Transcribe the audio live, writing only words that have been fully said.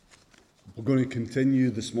We're going to continue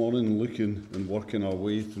this morning looking and working our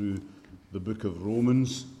way through the book of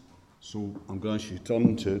Romans. So I'm going to ask you to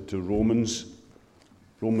turn to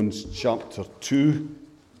Romans chapter 2.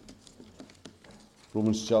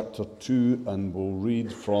 Romans chapter 2, and we'll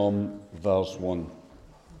read from verse 1.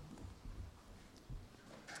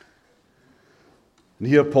 And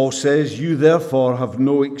here Paul says, "You therefore have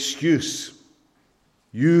no excuse,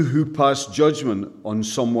 you who pass judgment on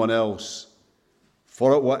someone else.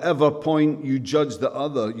 For at whatever point you judge the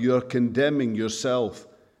other, you are condemning yourself,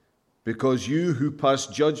 because you who pass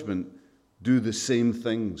judgment do the same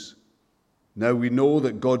things. Now we know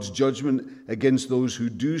that God's judgment against those who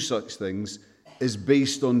do such things is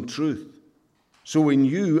based on truth. So when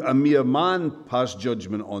you, a mere man, pass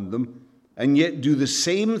judgment on them, and yet do the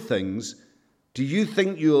same things, do you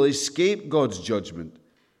think you will escape God's judgment?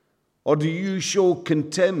 Or do you show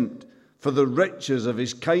contempt for the riches of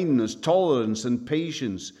his kindness, tolerance, and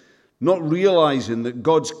patience, not realizing that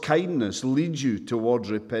God's kindness leads you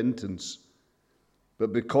towards repentance?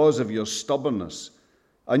 But because of your stubbornness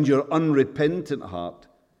and your unrepentant heart,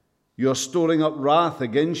 you are storing up wrath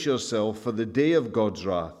against yourself for the day of God's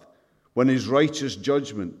wrath, when his righteous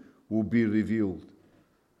judgment will be revealed.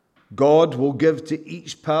 God will give to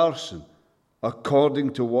each person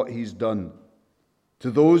according to what he's done. To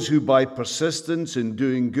those who by persistence in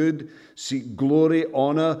doing good seek glory,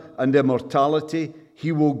 honor, and immortality,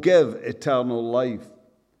 he will give eternal life.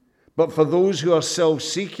 But for those who are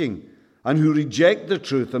self-seeking and who reject the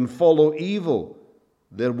truth and follow evil,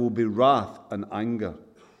 there will be wrath and anger.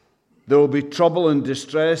 There will be trouble and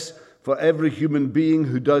distress for every human being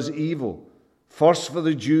who does evil, first for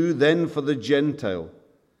the Jew, then for the Gentile.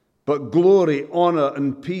 But glory, honor,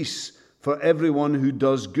 and peace for everyone who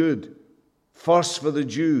does good, first for the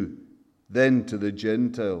Jew, then to the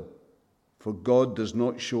Gentile. For God does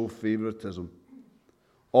not show favoritism.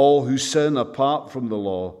 All who sin apart from the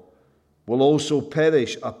law will also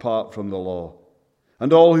perish apart from the law.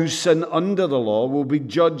 And all who sin under the law will be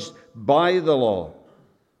judged by the law.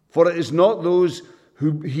 For it is not those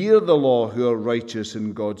who hear the law who are righteous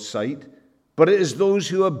in God's sight, but it is those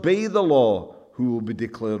who obey the law who will be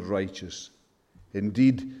declared righteous.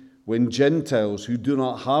 Indeed, when Gentiles who do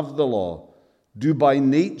not have the law do by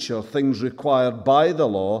nature things required by the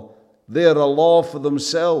law, they are a law for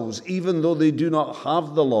themselves, even though they do not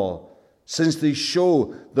have the law, since they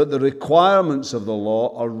show that the requirements of the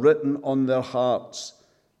law are written on their hearts,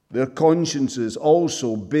 their consciences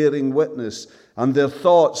also bearing witness, and their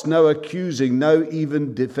thoughts now accusing, now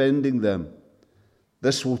even defending them.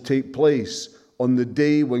 This will take place on the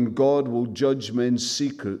day when God will judge men's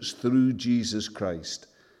secrets through Jesus Christ,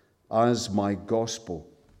 as my gospel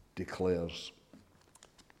declares."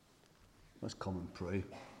 Let's come and pray.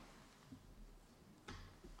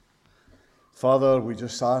 Father, we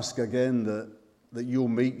just ask again that you'll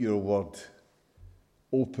make your word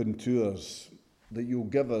open to us, that you'll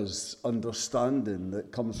give us understanding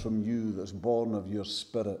that comes from you, that's born of your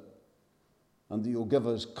Spirit, and that you'll give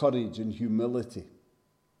us courage and humility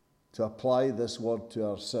to apply this word to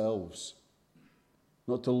ourselves,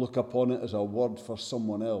 not to look upon it as a word for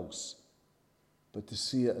someone else, but to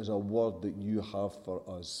see it as a word that you have for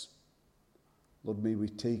us. Lord, may we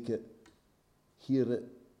take it, hear it,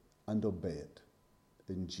 and obey it.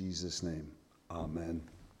 In Jesus' name, amen.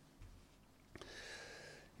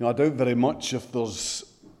 I doubt very much if there's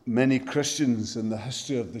many Christians in the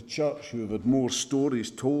history of the church who have had more stories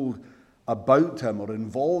told about him or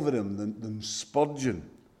involving him than Spurgeon.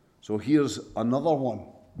 So here's another one.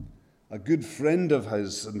 A good friend of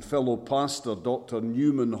his and fellow pastor, Dr.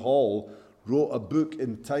 Newman Hall, wrote a book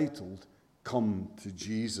entitled "Come to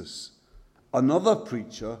Jesus." Another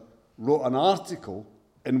preacher wrote an article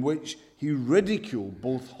in which he ridiculed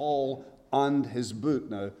both Hall and his book.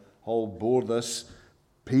 Now, Hall bore this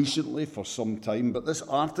patiently for some time, but this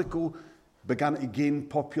article began to gain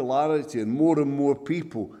popularity and more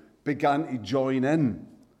people began to join in.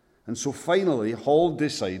 And so finally, Hall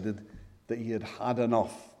decided that he had had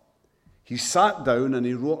enough. He sat down and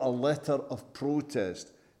he wrote a letter of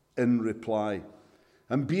protest in reply.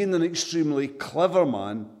 And being an extremely clever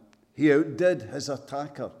man, he outdid his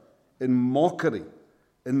attacker in mockery,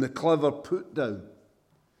 in the clever put-down.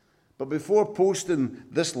 But before posting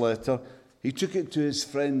this letter, he took it to his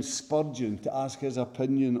friend Spurgeon to ask his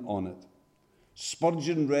opinion on it.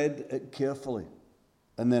 Spurgeon read it carefully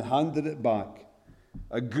and then handed it back,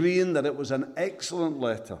 agreeing that it was an excellent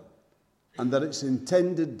letter and that its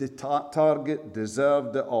intended target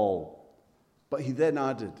deserved it all. But he then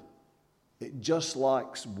added, "It just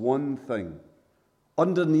lacks one thing.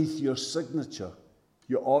 Underneath your signature,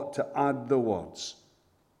 you ought to add the words,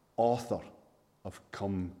 author of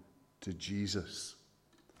Come to Jesus.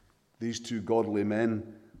 These two godly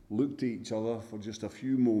men looked at each other for just a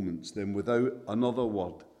few moments, then without another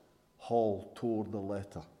word, Hall tore the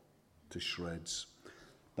letter to shreds.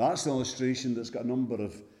 That's an illustration that's got a number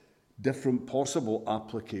of different possible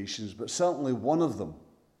applications, but certainly one of them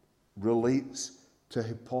relates to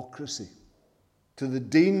hypocrisy, to the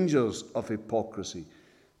dangers of hypocrisy,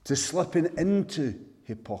 to slipping into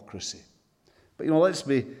hypocrisy. But let's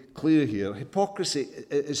be clear here. Hypocrisy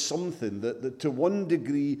is something that to one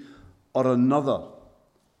degree or another,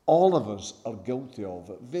 all of us are guilty of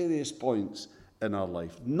at various points in our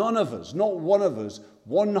life. None of us, not one of us,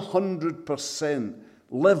 100%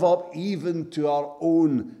 live up even to our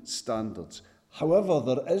own standards. However,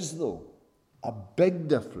 there is, though, a big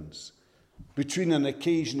difference between an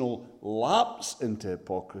occasional lapse into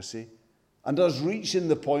hypocrisy and us reaching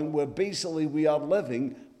the point where basically we are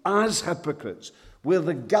living as hypocrites, where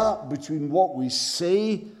the gap between what we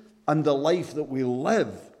say and the life that we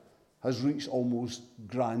live has reached almost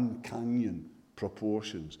Grand Canyon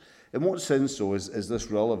proportions. In what sense, though, is this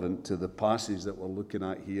relevant to the passage that we're looking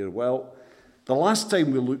at here? Well, the last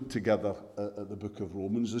time we looked together at the book of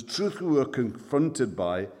Romans, the truth we were confronted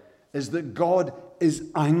by is that God is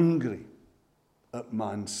angry at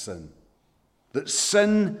man's sin. That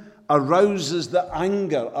sin arouses the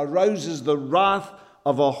anger, arouses the wrath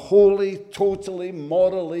of a holy, totally,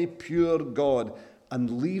 morally pure God,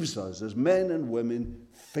 and leaves us as men and women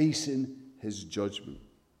facing his judgment.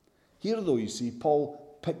 Here, though, you see,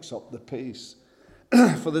 Paul picks up the pace.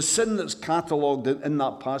 For the sin that's catalogued in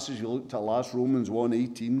that passage you looked at last, Romans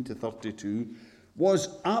 1:18 to 32,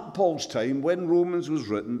 was at Paul's time, when Romans was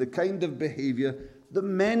written, the kind of behavior that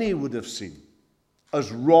many would have seen as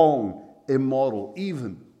wrong, immoral,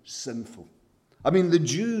 even sinful. I mean, the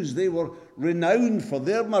Jews, they were renowned for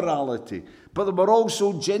their morality, but there were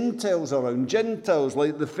also Gentiles around, Gentiles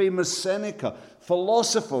like the famous Seneca,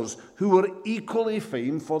 philosophers who were equally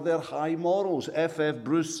famed for their high morals. F.F.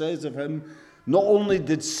 Bruce says of him, not only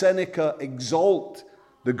did Seneca exalt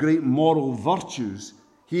the great moral virtues,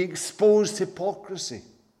 he exposed hypocrisy.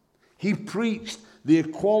 He preached the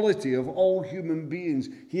equality of all human beings.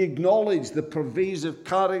 He acknowledged the pervasive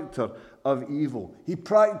character of evil. He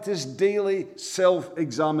practiced daily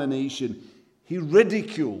self-examination. He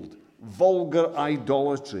ridiculed vulgar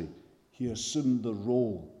idolatry. He assumed the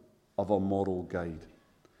role of a moral guide.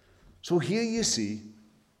 So here you see,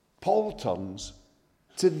 Paul turns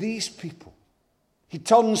to these people. He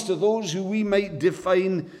turns to those who we might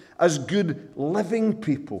define as good living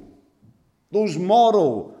people, those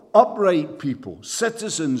moral, upright people,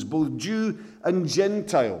 citizens, both Jew and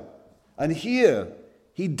Gentile. And here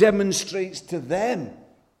he demonstrates to them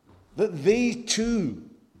that they too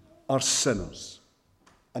are sinners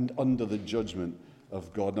and under the judgment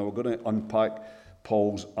of God. Now we're going to unpack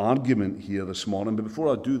Paul's argument here this morning, but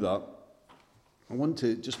before I do that, I want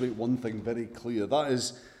to just make one thing very clear. That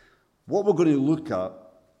is, what we're going to look at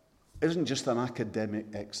isn't just an academic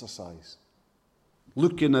exercise.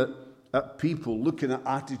 Looking at people, looking at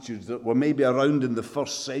attitudes that were maybe around in the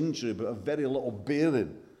first century but have very little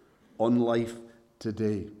bearing on life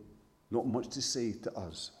today. Not much to say to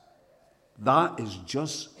us. That is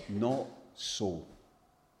just not so.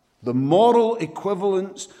 The moral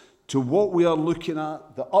equivalents to what we are looking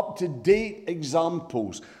at, the up-to-date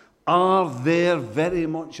examples, are there very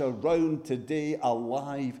much around today,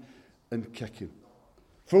 alive and kicking.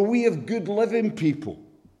 For we have good living people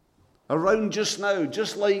around just now,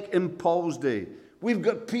 just like in Paul's day. We've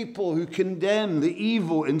got people who condemn the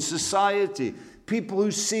evil in society, people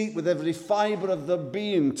who seek with every fibre of their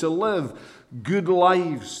being to live good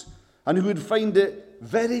lives, and who would find it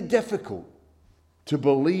very difficult to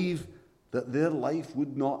believe that their life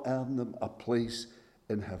would not earn them a place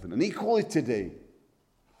in heaven. And equally today,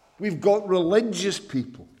 we've got religious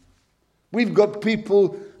people. We've got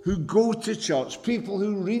people who go to church, people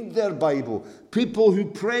who read their Bible, people who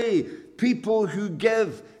pray, people who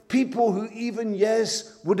give, people who even,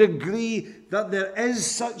 yes, would agree that there is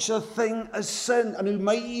such a thing as sin, and who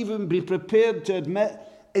might even be prepared to admit,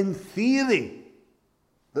 in theory,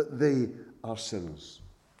 that they are sinners.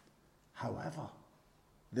 However,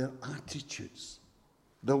 their attitudes,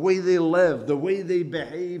 the way they live, the way they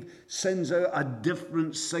behave, sends out a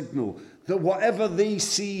different signal. That whatever they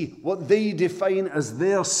see, what they define as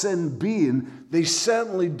their sin being, they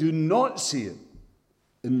certainly do not see it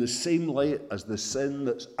in the same light as the sin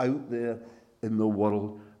that's out there in the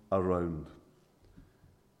world around.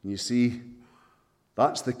 You see,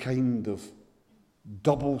 that's the kind of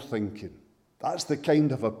double thinking. That's the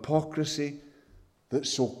kind of hypocrisy that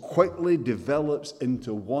so quickly develops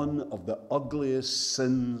into one of the ugliest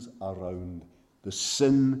sins around, the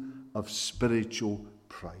sin of spiritual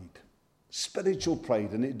pride. Spiritual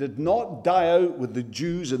pride. And it did not die out with the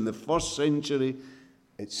Jews in the first century.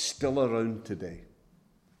 It's still around today.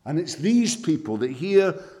 And it's these people that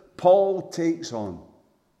here Paul takes on.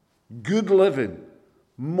 Good living,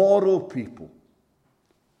 moral people,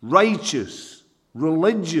 righteous,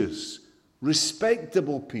 religious,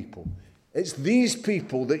 respectable people. It's these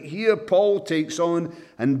people that here Paul takes on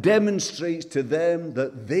and demonstrates to them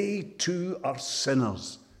that they too are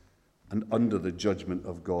sinners and under the judgment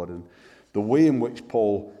of God. And the way in which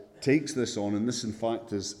Paul takes this on, and this in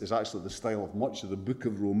fact is actually the style of much of the book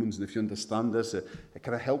of Romans, and if you understand this, it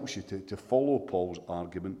kind of helps you to follow Paul's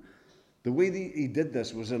argument. The way that he did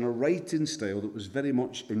this was in a writing style that was very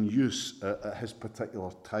much in use at his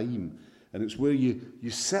particular time. And it's where you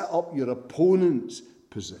set up your opponent's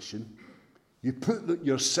position, you put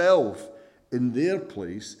yourself in their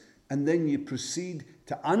place, and then you proceed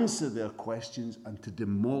to answer their questions and to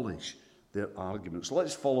demolish their arguments. So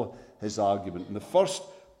let's follow his argument. And the first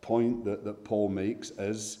point that Paul makes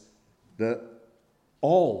is that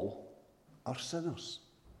all are sinners.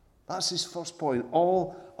 That's his first point.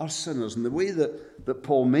 All are sinners. And the way that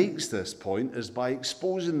Paul makes this point is by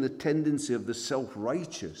exposing the tendency of the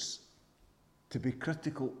self-righteous to be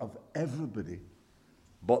critical of everybody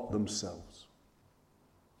but themselves.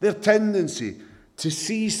 Their tendency to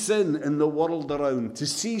see sin in the world around, to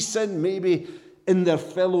see sin maybe in their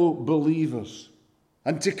fellow believers,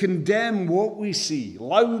 and to condemn what we see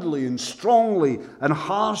loudly and strongly and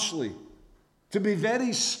harshly, to be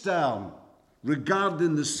very stern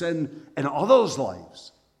regarding the sin in others'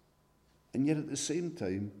 lives, and yet at the same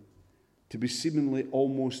time to be seemingly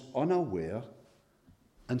almost unaware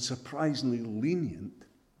and surprisingly lenient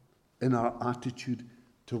in our attitude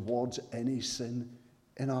towards any sin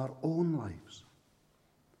in our own lives.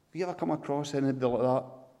 Have you ever come across anybody like that?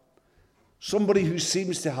 Somebody who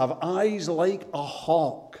seems to have eyes like a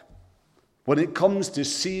hawk when it comes to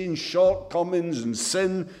seeing shortcomings and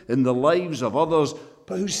sin in the lives of others,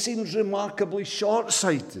 but who seems remarkably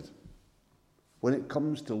short-sighted when it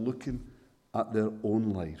comes to looking at their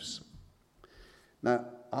own lives. Now,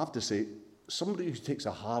 I have to say, somebody who takes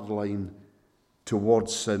a hard line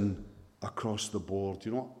towards sin across the board,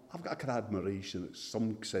 I've got a kind of admiration in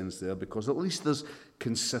some sense there, because at least there's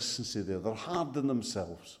consistency there. They're hard on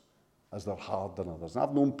themselves as they're hard on others. And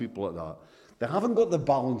I've known people like that. They haven't got the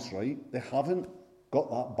balance right. They haven't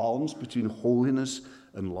got that balance between holiness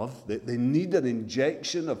and love. They need an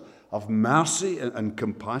injection of mercy and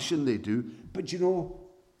compassion, they do. But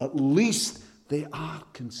at least they are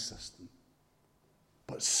consistent.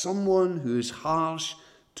 But someone who is harsh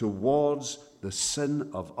towards the sin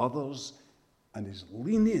of others and is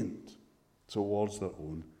lenient towards their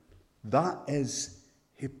own, that is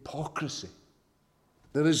hypocrisy.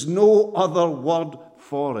 There is no other word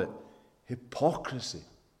for it. Hypocrisy.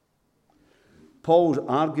 Paul's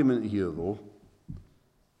argument here, though,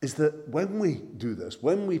 is that when we do this,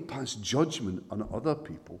 when we pass judgment on other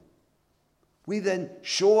people, we then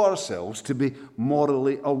show ourselves to be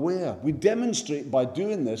morally aware. We demonstrate by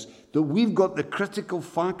doing this that we've got the critical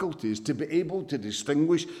faculties to be able to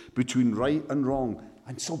distinguish between right and wrong.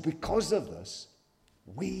 And so because of this,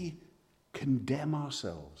 we condemn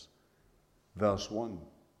ourselves. Verse 1,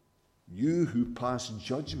 you who pass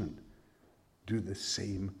judgment do the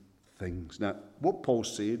same things. Now, what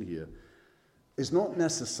Paul's saying here is not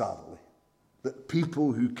necessarily that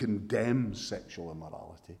people who condemn sexual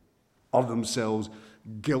immorality are themselves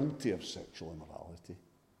guilty of sexual immorality.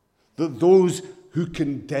 That those who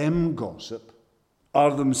condemn gossip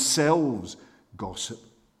are themselves gossip.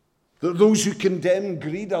 That those who condemn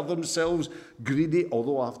greed are themselves greedy,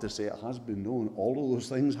 although I have to say it has been known. All of those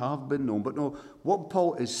things have been known. But no, what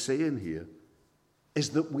Paul is saying here is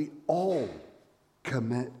that we all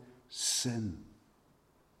commit sin.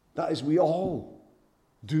 That is, we all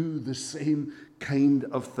do the same kind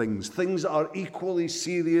of things. Things that are equally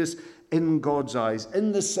serious in God's eyes,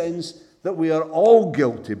 in the sense that we are all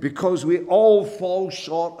guilty because we all fall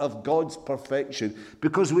short of God's perfection,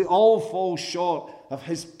 because we all fall short of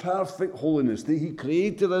his perfect holiness, that he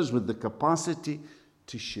created us with the capacity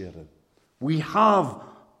to share it. We have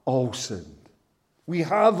all sinned. We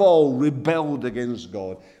have all rebelled against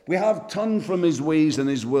God. We have turned from his ways and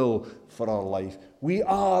his will for our life. We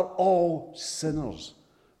are all sinners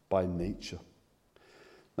by nature.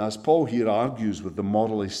 Now, as Paul here argues with the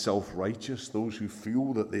morally self-righteous, those who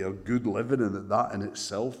feel that they are good living and that in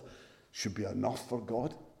itself should be enough for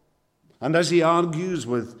God, and as he argues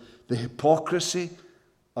with the hypocrisy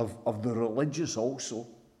of the religious also,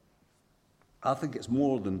 I think it's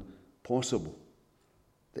more than possible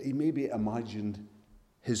that he maybe imagined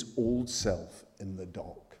his old self in the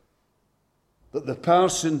dock. that the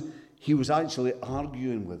person he was actually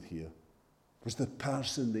arguing with here was the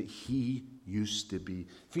person that he used to be.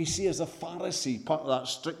 If you see, as a Pharisee, part of that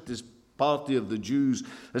strictest party of the Jews,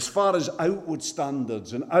 as far as outward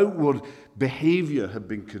standards and outward behaviour had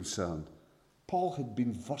been concerned, Paul had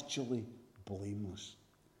been virtually blameless.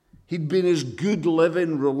 He'd been as good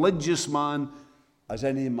living, religious man as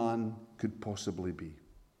any man could possibly be.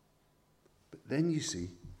 But then you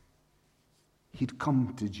see, he'd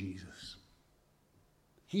come to Jesus.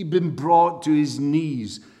 He'd been brought to his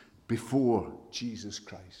knees before Jesus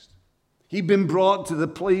Christ. He'd been brought to the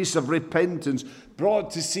place of repentance,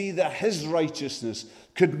 brought to see that his righteousness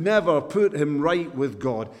could never put him right with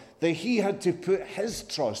God, that he had to put his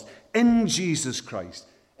trust in Jesus Christ,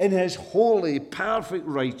 in his holy, perfect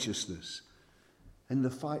righteousness, in the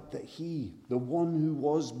fact that he, the one who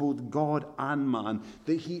was both God and man,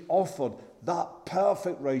 that he offered that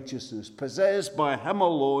perfect righteousness possessed by him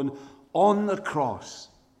alone on the cross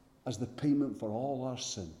as the payment for all our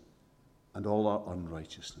sin and all our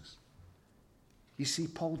unrighteousness. You see,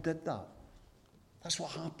 Paul did that. That's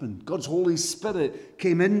what happened. God's Holy Spirit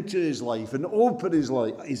came into his life and opened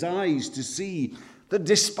his eyes to see that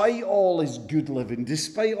despite all his good living,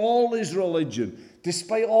 despite all his religion,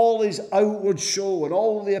 despite all his outward show and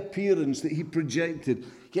all the appearance that he projected,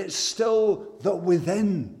 yet still that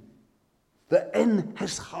within, that in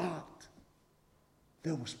his heart,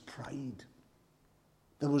 there was pride.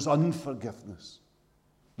 There was unforgiveness.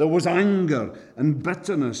 There was anger and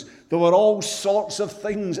bitterness. There were all sorts of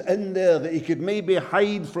things in there that he could maybe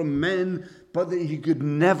hide from men, but that he could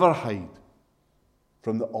never hide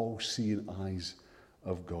from the all-seeing eyes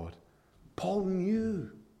of God. Paul knew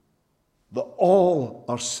that all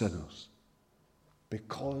are sinners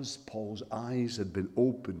because Paul's eyes had been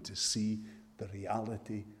opened to see the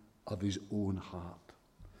reality of his own heart.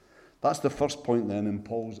 That's the first point then in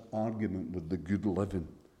Paul's argument with the good living,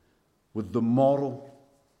 with the moral,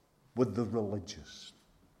 with the religious,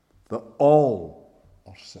 that all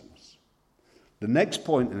are sinners. The next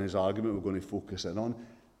point in his argument we're going to focus in on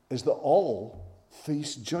is that all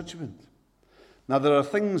face judgment. Now, there are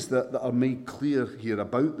things that are made clear here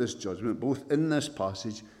about this judgment, both in this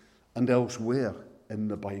passage and elsewhere in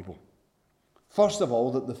the Bible. First of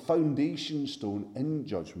all, that the foundation stone in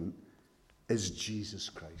judgment is Jesus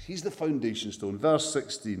Christ. He's the foundation stone. Verse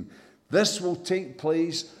 16, this will take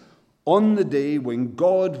place on the day when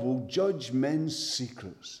God will judge men's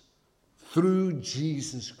secrets through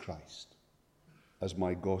Jesus Christ, as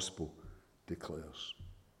my gospel declares.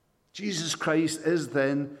 Jesus Christ is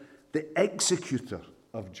then the executor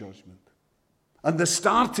of judgment. And the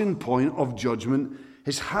starting point of judgment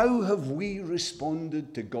is how have we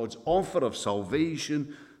responded to God's offer of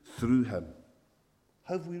salvation through him?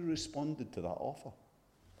 How have we responded to that offer?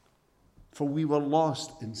 For we were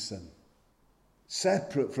lost in sin,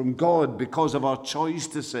 separate from God because of our choice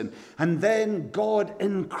to sin. And then God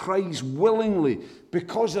in Christ willingly,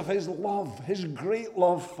 because of his love, his great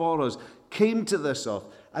love for us, came to this earth.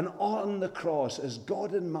 And on the cross, as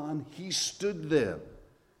God and man, he stood there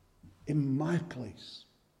in my place,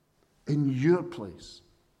 in your place.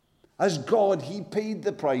 As God, he paid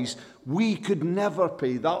the price we could never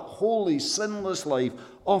pay, that holy, sinless life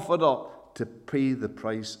offered up to pay the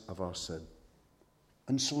price of our sin.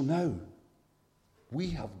 And so now,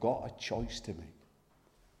 we have got a choice to make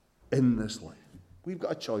in this life. We've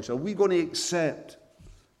got a choice. Are we going to accept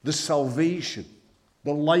the salvation,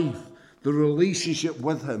 the life, the relationship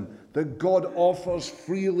with him that God offers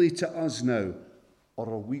freely to us now? Or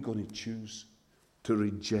are we going to choose to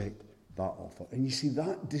reject that offer? And you see,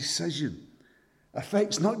 that decision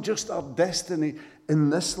affects not just our destiny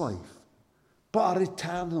in this life, but our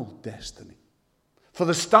eternal destiny. For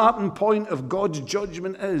the starting point of God's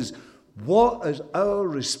judgment is, what has our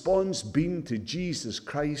response been to Jesus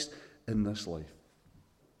Christ in this life?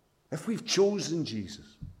 If we've chosen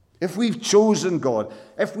Jesus, if we've chosen God,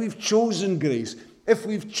 if we've chosen grace, if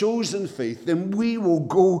we've chosen faith, then we will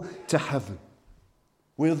go to heaven.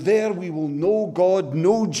 Where there we will know God,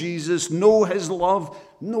 know Jesus, know his love,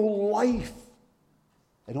 know life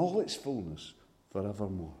in all its fullness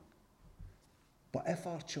forevermore. But if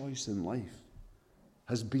our choice in life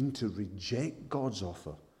has been to reject God's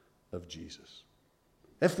offer of Jesus,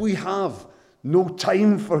 if we have no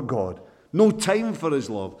time for God, no time for his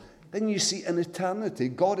love, then you see, in eternity,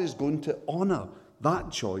 God is going to honour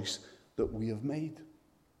that choice that we have made.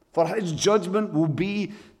 For his judgment will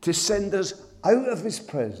be to send us out of his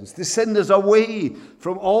presence, to send us away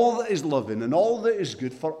from all that is loving and all that is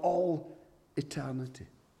good for all eternity.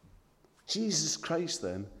 Jesus Christ,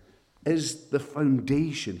 then, is the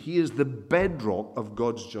foundation. He is the bedrock of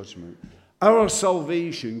God's judgment. Our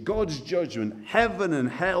salvation, God's judgment, heaven and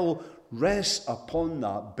hell rests upon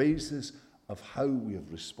that basis of how we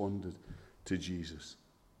have responded to Jesus.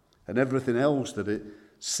 And everything else that it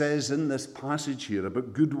says in this passage here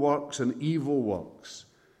about good works and evil works,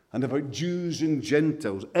 and about Jews and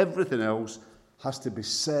Gentiles, everything else has to be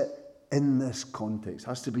set in this context,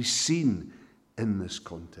 has to be seen in this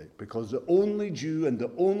context. Because the only Jew and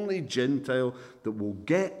the only Gentile that will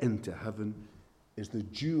get into heaven is the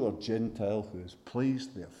Jew or Gentile who has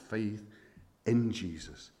placed their faith in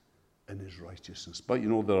Jesus, in his righteousness. But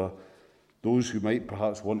there are those who might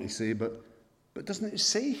perhaps want to say, but doesn't it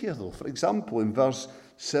say here though, for example, in verse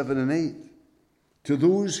 7 and 8, to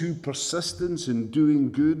those who persistence in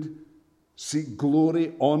doing good seek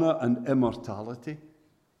glory, honor, and immortality,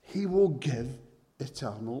 he will give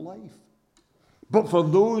eternal life. But for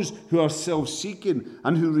those who are self-seeking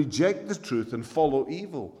and who reject the truth and follow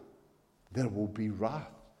evil, there will be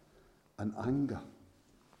wrath and anger.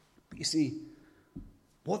 But you see,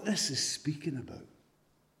 what this is speaking about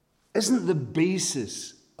isn't the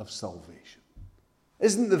basis of salvation,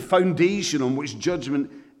 isn't the foundation on which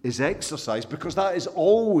judgment is exercised, because that is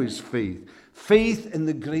always faith. Faith in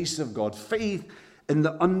the grace of God, faith in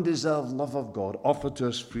the undeserved love of God offered to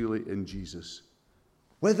us freely in Jesus.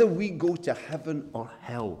 Whether we go to heaven or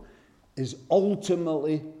hell is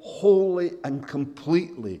ultimately, wholly, and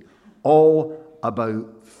completely all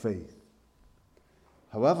about faith.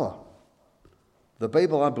 However, the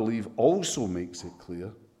Bible, I believe, also makes it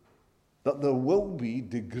clear that there will be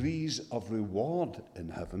degrees of reward in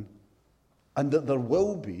heaven, and that there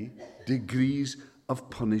will be degrees of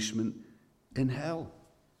punishment in hell.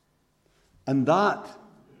 And that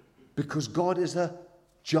because God is a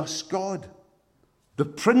just God. The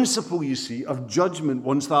principle, you see, of judgment,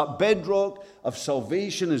 once that bedrock of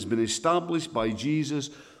salvation has been established by Jesus,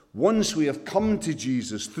 once we have come to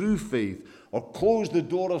Jesus through faith or closed the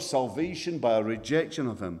door of salvation by a rejection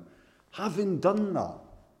of him, having done that,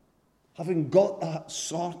 having got that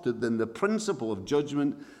sorted, then the principle of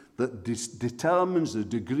judgment that determines the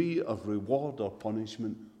degree of reward or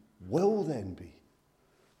punishment will then be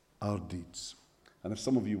our deeds. And if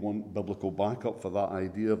some of you want biblical backup for that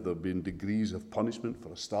idea of there being degrees of punishment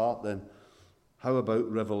for a start, then how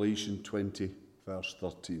about Revelation 20, verse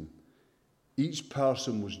 13? Each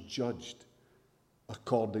person was judged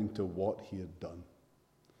according to what he had done.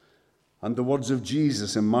 And the words of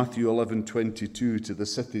Jesus in Matthew 11:22 to the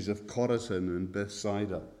cities of Chorazin and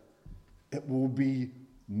Bethsaida, it will be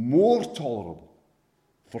more tolerable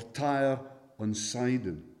for Tyre and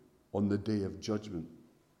Sidon on the day of judgment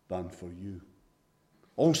than for you.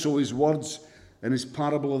 Also his words in his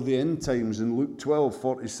parable of the end times in Luke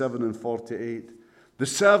 12:47 and 48. The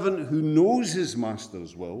servant who knows his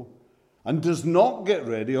master's will and does not get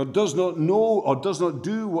ready or does not know or does not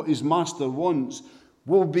do what his master wants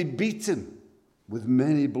will be beaten with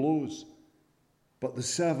many blows. But the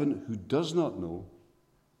servant who does not know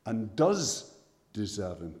and does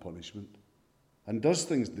deserving punishment and does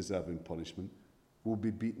things deserving punishment will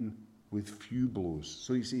be beaten with few blows.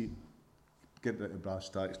 So you see, get into brass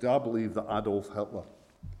tacks. Do I believe that Adolf Hitler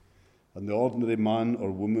and the ordinary man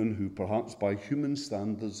or woman who perhaps by human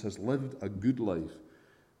standards has lived a good life,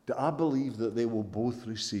 do I believe that they will both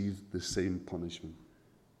receive the same punishment?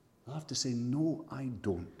 I have to say, no, I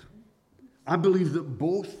don't. I believe that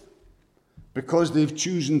both, because they've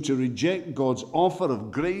chosen to reject God's offer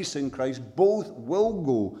of grace in Christ, both will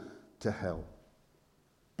go to hell.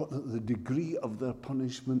 But that the degree of their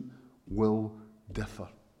punishment will differ.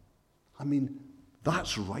 I mean,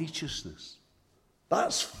 that's righteousness.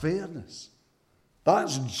 That's fairness.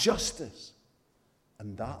 That's justice.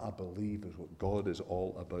 And that, I believe, is what God is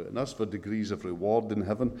all about. And as for degrees of reward in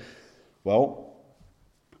heaven, well,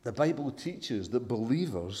 the Bible teaches that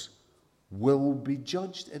believers will be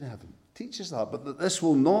judged in heaven. It teaches that, but that this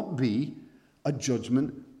will not be a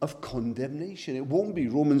judgment of condemnation. It won't be.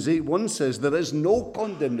 Romans 8:1 says there is no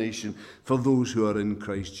condemnation for those who are in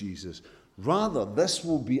Christ Jesus. Rather, this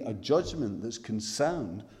will be a judgment that's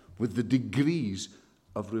concerned with the degrees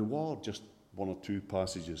of reward. Just one or two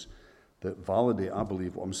passages that validate, I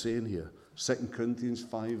believe, what I'm saying here. 2 Corinthians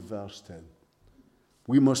 5, verse 10.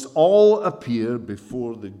 We must all appear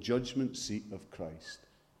before the judgment seat of Christ,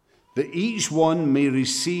 that each one may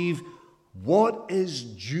receive what is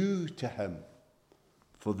due to him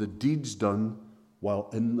for the deeds done while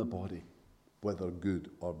in the body, whether good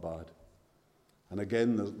or bad. And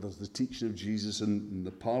again, there's the teaching of Jesus in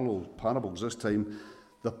the parables, this time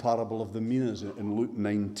the parable of the minas in Luke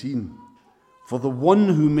 19. For the one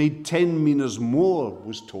who made 10 minas more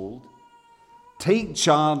was told, take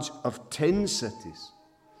charge of 10 cities.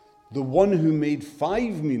 The one who made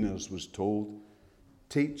 5 minas was told,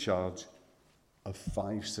 take charge of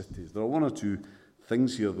 5 cities. There are 1 or 2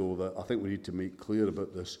 things here, though, that I think we need to make clear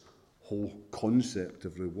about this whole concept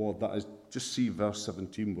of reward. That is, just see verse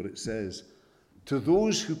 17 where it says, to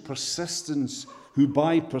those who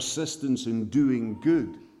by persistence in doing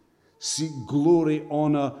good seek glory,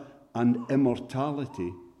 honor, and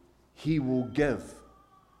immortality, he will give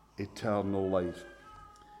eternal life.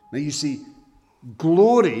 Now you see,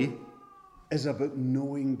 glory is about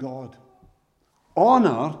knowing God.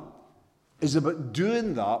 Honor is about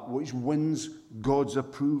doing that which wins God's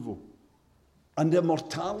approval. And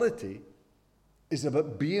immortality is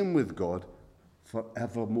about being with God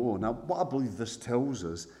forevermore. Now, what I believe this tells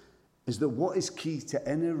us is that what is key to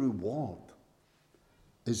any reward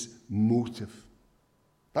is motive.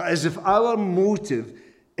 That is, if our motive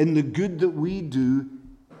in the good that we do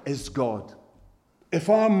is God, if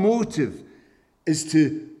our motive is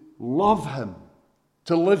to love him,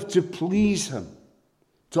 to live to please him,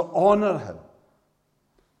 to honor him,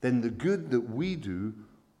 then the good that we do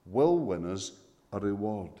will win us a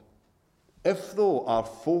reward. If, though, our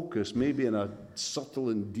focus, maybe in a subtle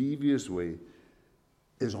and devious way,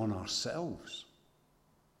 is on ourselves,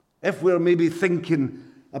 if we're maybe thinking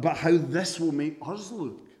about how this will make us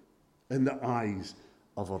look in the eyes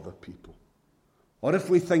of other people, or if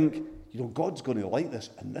we think, God's going to like this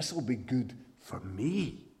and this will be good for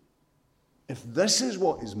me, if this is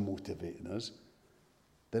what is motivating us,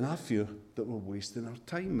 then I fear that we're wasting our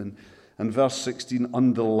time. And verse 16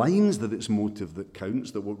 underlines that it's motive that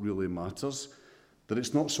counts, that what really matters, that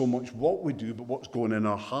it's not so much what we do, but what's going in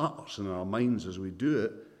our hearts and our minds as we do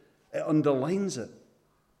it. It underlines it.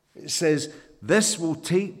 It says, this will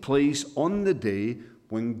take place on the day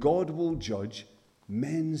when God will judge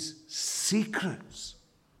men's secrets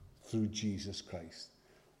through Jesus Christ,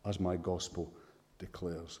 as my gospel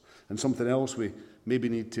declares. And something else we maybe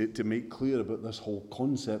need to make clear about this whole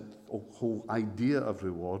concept, whole idea of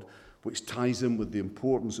reward, which ties in with the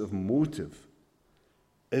importance of motive,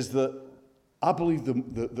 is that I believe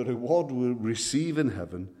the reward we'll receive in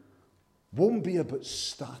heaven won't be about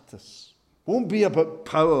status, won't be about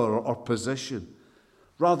power or position.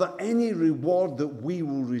 Rather, any reward that we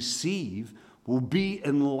will receive will be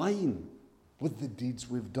in line with the deeds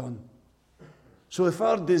we've done. So if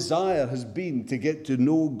our desire has been to get to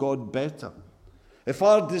know God better, if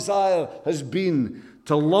our desire has been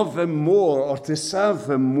to love him more or to serve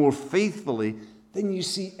him more faithfully, then you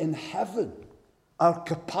see, in heaven, our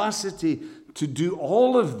capacity to do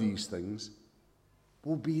all of these things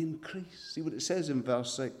will be increased. See what it says in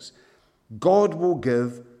verse 6. God will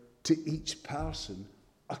give to each person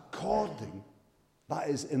according, that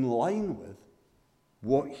is, in line with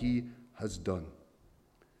what he has done.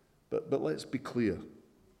 But let's be clear.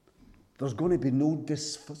 There's going to be no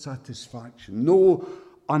dissatisfaction, no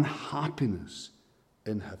unhappiness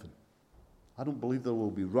in heaven. I don't believe there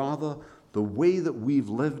will be. Rather, the way that we've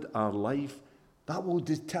lived our life, that will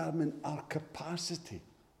determine our capacity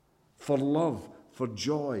for love, for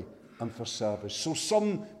joy, and for service. So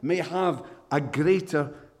some may have a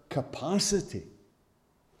greater capacity,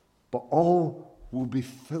 but all will be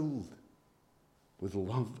filled with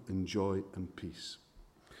love and joy and peace.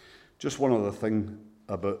 Just one other thing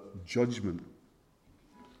about judgment,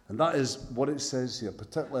 and that is what it says here,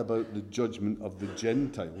 particularly about the judgment of the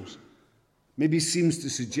Gentiles, maybe seems to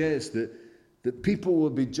suggest that people will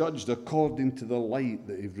be judged according to the light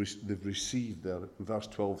that they've received there in verse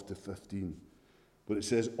 12 to 15, where it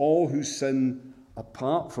says, all who sin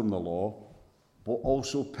apart from the law will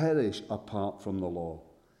also perish apart from the law,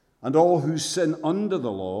 and all who sin under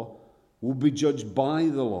the law will be judged by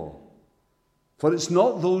the law. For it's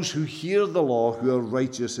not those who hear the law who are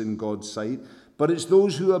righteous in God's sight, but it's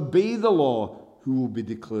those who obey the law who will be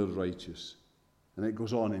declared righteous. And it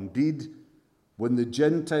goes on, indeed, when the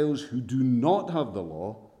Gentiles who do not have the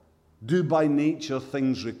law do by nature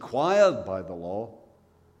things required by the law,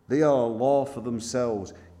 they are a law for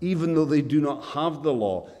themselves, even though they do not have the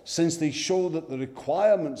law, since they show that the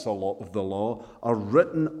requirements of the law are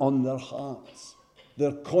written on their hearts,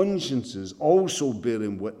 their consciences also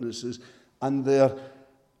bearing witnesses, and their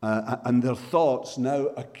thoughts now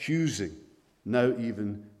accusing, now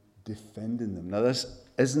even defending them. Now, this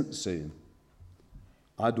isn't saying,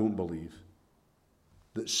 I don't believe,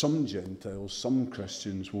 that some Gentiles, some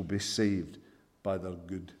Christians will be saved by their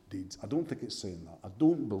good deeds. I don't think it's saying that. I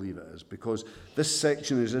don't believe it is, because this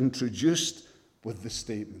section is introduced with the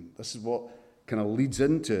statement. This is what kind of leads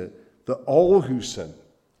into it, that all who sin,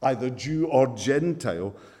 either Jew or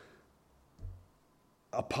Gentile,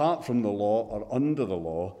 apart from the law or under the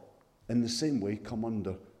law, in the same way come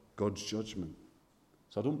under God's judgment.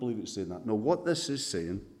 So I don't believe it's saying that. No, what this is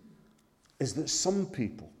saying is that some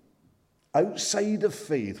people outside of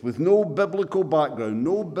faith, with no biblical background,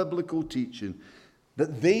 no biblical teaching,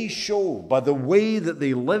 that they show, by the way that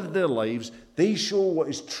they live their lives, they show what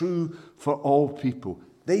is true for all people.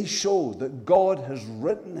 They show that God has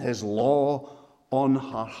written his law on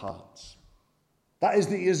our hearts. That is,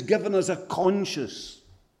 that he has given us a conscience.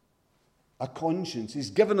 He's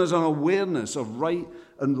given us an awareness of right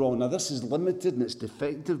and wrong. Now, this is limited and it's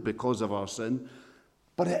defective because of our sin,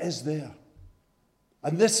 but it is there.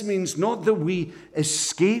 And this means not that we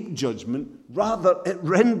escape judgment, rather it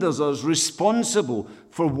renders us responsible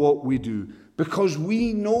for what we do, because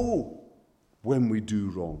we know when we do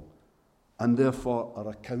wrong, and therefore are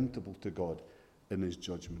accountable to God in his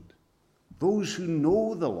judgment. Those who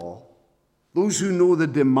know the law, those who know the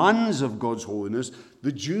demands of God's holiness,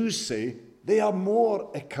 the Jews say they are more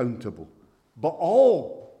accountable, but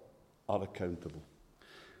all are accountable.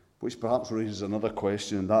 Which perhaps raises another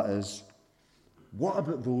question, and that is, what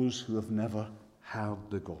about those who have never heard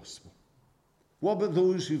the gospel? What about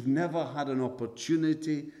those who've never had an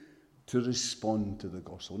opportunity to respond to the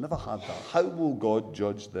gospel? Never had that. How will God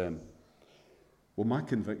judge them? Well, my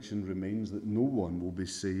conviction remains that no one will be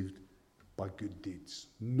saved by good deeds.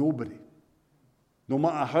 Nobody. No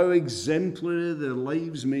matter how exemplary their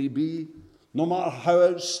lives may be, no matter how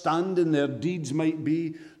outstanding their deeds might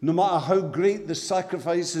be, no matter how great the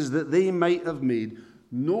sacrifices that they might have made,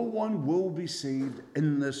 no one will be saved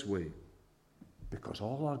in this way, because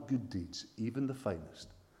all our good deeds, even the finest,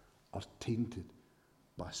 are tainted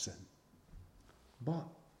by sin. But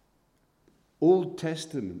Old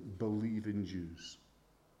Testament believing Jews,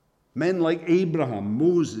 men like Abraham,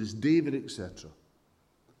 Moses, David, etc.,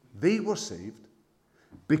 they were saved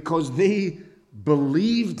because they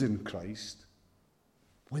believed in Christ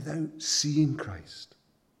without seeing Christ,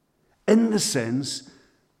 in the sense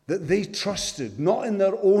that they trusted not in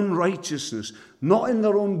their own righteousness, not in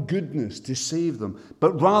their own goodness to save them,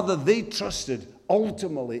 but rather they trusted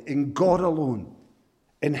ultimately in God alone,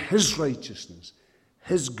 in his righteousness,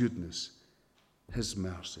 his goodness, his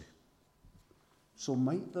mercy. So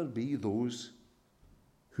might there be those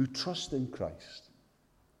who trust in Christ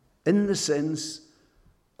in the sense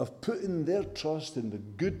of putting their trust in the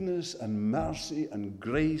goodness and mercy and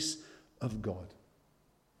grace of God?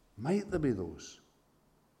 Might there be those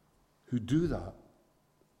who do that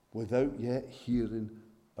without yet hearing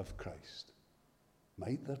of Christ?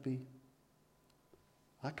 Might there be?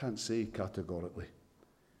 I can't say categorically.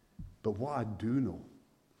 But what I do know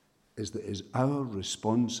is that it is our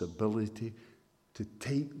responsibility to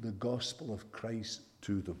take the gospel of Christ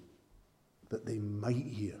to them, that they might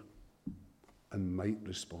hear and might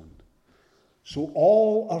respond. So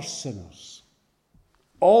all are sinners.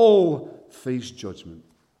 All face judgment.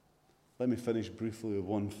 Let me finish briefly with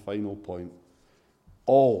one final point.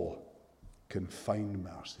 All can find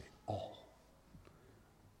mercy. All.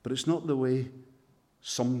 But it's not the way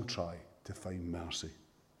some try to find mercy.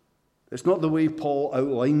 It's not the way Paul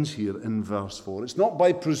outlines here in verse 4. It's not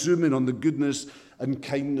by presuming on the goodness and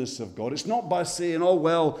kindness of God. It's not by saying, oh,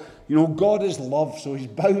 well, God is love, so he's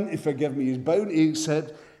bound to forgive me. He's bound to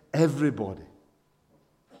accept everybody.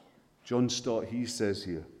 John Stott, he says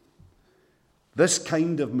here, this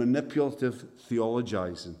kind of manipulative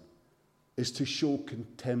theologizing is to show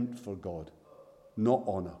contempt for God, not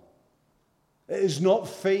honor. It is not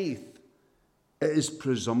faith, it is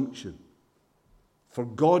presumption. For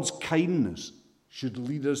God's kindness should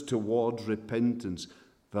lead us toward repentance,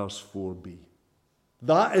 verse 4b.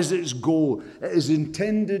 That is its goal. It is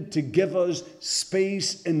intended to give us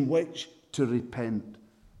space in which to repent,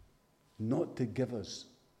 not to give us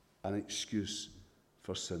an excuse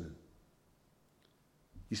for sinning.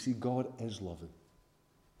 You see, God is loving.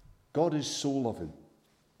 God is so loving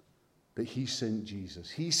that he sent Jesus.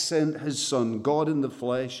 He sent his Son, God in the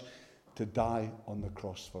flesh, to die on the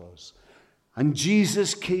cross for us. And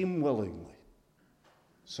Jesus came willingly.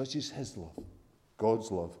 Such is his love,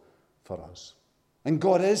 God's love for us. And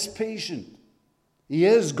God is patient. He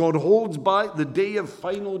is. God holds back the day of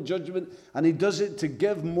final judgment, and he does it to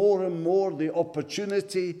give more and more the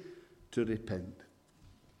opportunity to repent.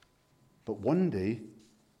 But one day,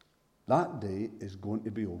 that day is going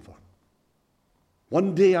to be over.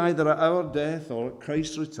 One day, either at our death or at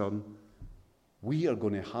Christ's return, we are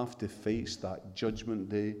going to have to face that judgment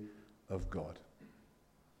day of God.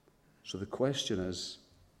 So the question is,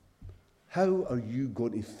 how are you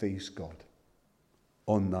going to face God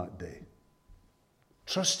on that day?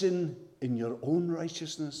 Trusting in your own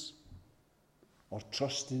righteousness, or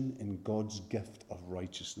trusting in God's gift of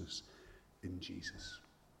righteousness in Jesus?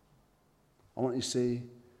 I want to say,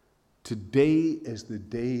 Today is the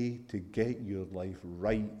day to get your life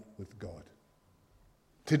right with God.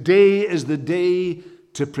 Today is the day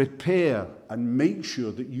to prepare and make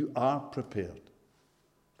sure that you are prepared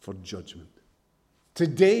for judgment.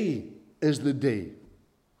 Today is the day,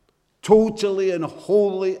 totally and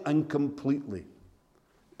wholly and completely,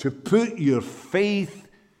 to put your faith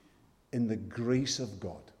in the grace of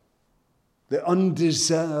God, the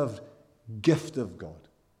undeserved gift of God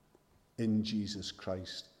in Jesus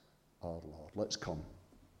Christ our Lord. Let's come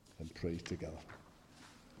and pray together.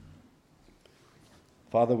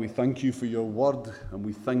 Father, we thank you for your word, and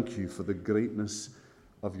we thank you for the greatness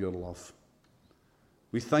of your love.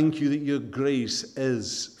 We thank you that your grace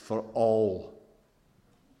is for all,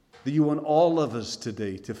 that you want all of us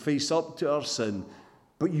today to face up to our sin,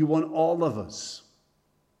 but you want all of us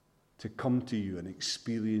to come to you and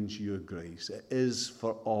experience your grace. It is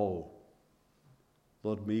for all.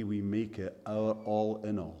 Lord, may we make it our all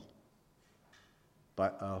in all by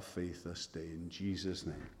our faith this day. In Jesus'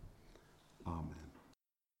 name, amen.